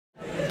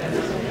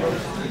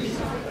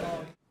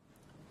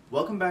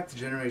Welcome back to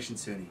Generation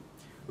SUNY.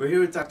 We're here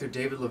with Dr.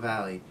 David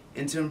Lavallee,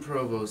 Interim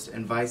Provost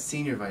and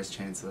Senior Vice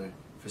Chancellor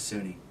for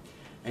SUNY.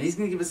 And he's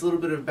going to give us a little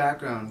bit of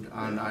background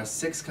on our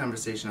sixth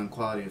conversation on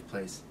quality of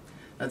place.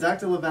 Now,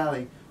 Dr.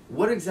 Lavallee,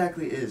 what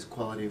exactly is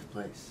quality of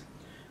place?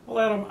 Well,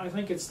 Adam, I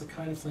think it's the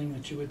kind of thing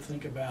that you would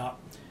think about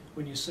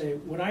when you say,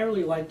 would I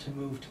really like to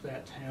move to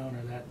that town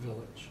or that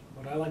village?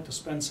 Would I like to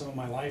spend some of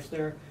my life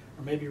there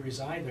or maybe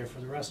reside there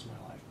for the rest of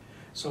my life?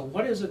 So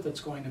what is it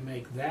that's going to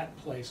make that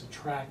place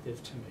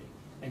attractive to me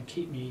and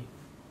keep me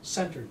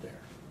centered there?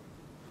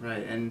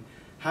 Right, and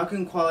how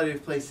can quality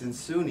of place in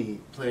SUNY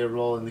play a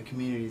role in the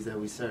communities that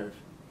we serve?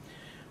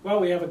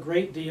 Well, we have a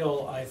great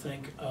deal, I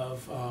think,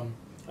 of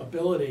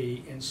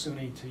ability in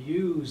SUNY to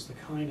use the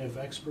kind of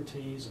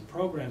expertise and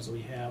programs that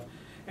we have,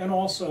 and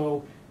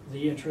also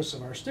the interests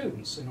of our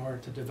students in order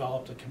to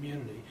develop the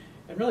community.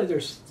 And really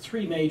there's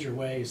three major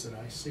ways that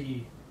I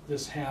see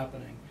this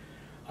happening.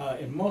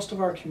 In most of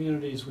our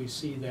communities we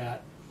see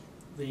that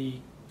the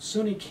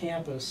SUNY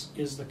campus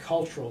is the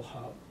cultural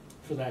hub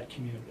for that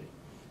community.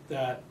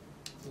 That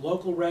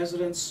local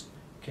residents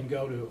can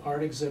go to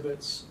art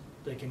exhibits,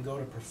 they can go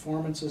to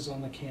performances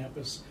on the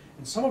campus,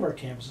 and some of our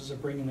campuses are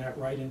bringing that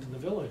right into the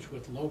village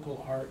with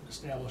local art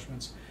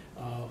establishments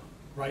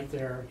right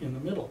there in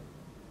the middle.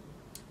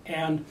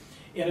 And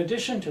in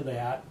addition to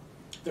that,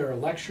 there are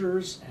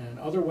lectures and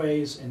other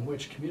ways in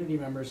which community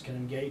members can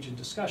engage in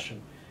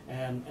discussion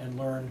and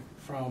learn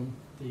from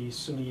the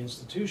SUNY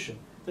institution.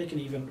 They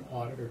can even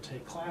audit or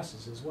take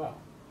classes as well.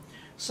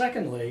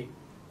 Secondly,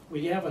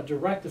 we have a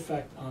direct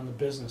effect on the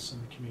business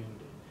in the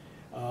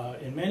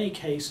community. In many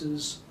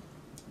cases,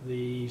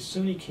 the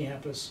SUNY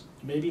campus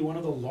may be one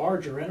of the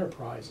larger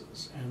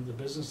enterprises, and the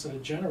business that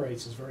it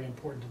generates is very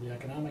important to the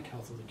economic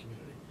health of the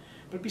community.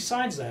 But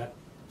besides that,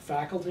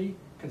 faculty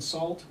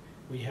consult.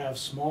 We have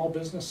small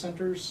business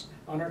centers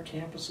on our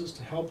campuses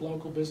to help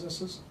local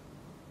businesses.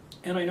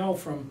 And I know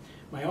from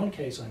my own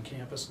case on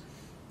campus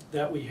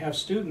that we have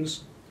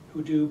students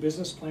who do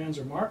business plans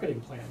or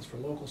marketing plans for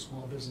local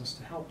small business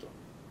to help them.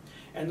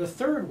 And the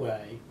third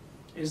way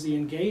is the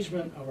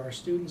engagement of our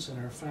students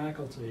and our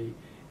faculty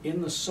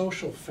in the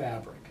social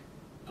fabric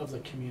of the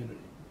community.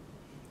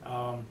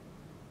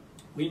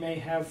 We may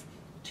have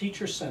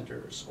teacher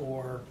centers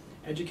or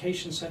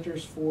education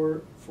centers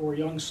for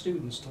young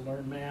students to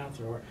learn math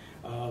or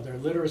their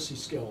literacy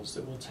skills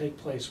that will take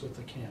place with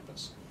the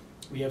campus.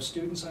 We have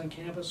students on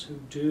campus who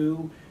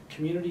do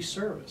community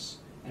service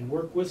and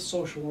work with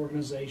social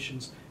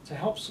organizations to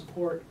help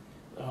support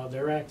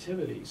their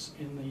activities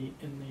in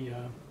the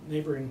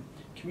neighboring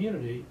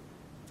community.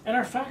 And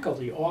our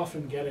faculty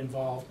often get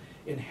involved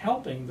in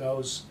helping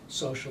those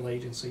social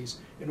agencies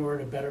in order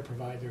to better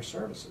provide their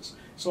services.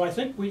 So I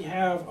think we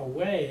have a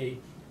way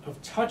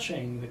of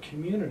touching the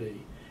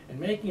community and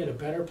making it a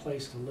better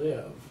place to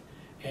live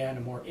and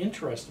a more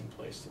interesting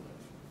place to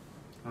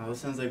live. Oh, that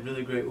sounds like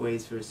really great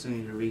ways for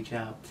SUNY to reach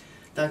out.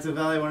 Dr.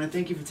 Lavallee, I want to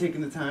thank you for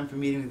taking the time for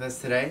meeting with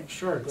us today.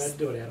 Sure, glad to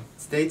do it, Adam.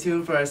 Stay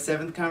tuned for our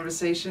seventh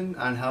conversation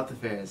on health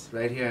affairs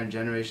right here on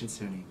Generation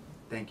SUNY.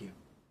 Thank you.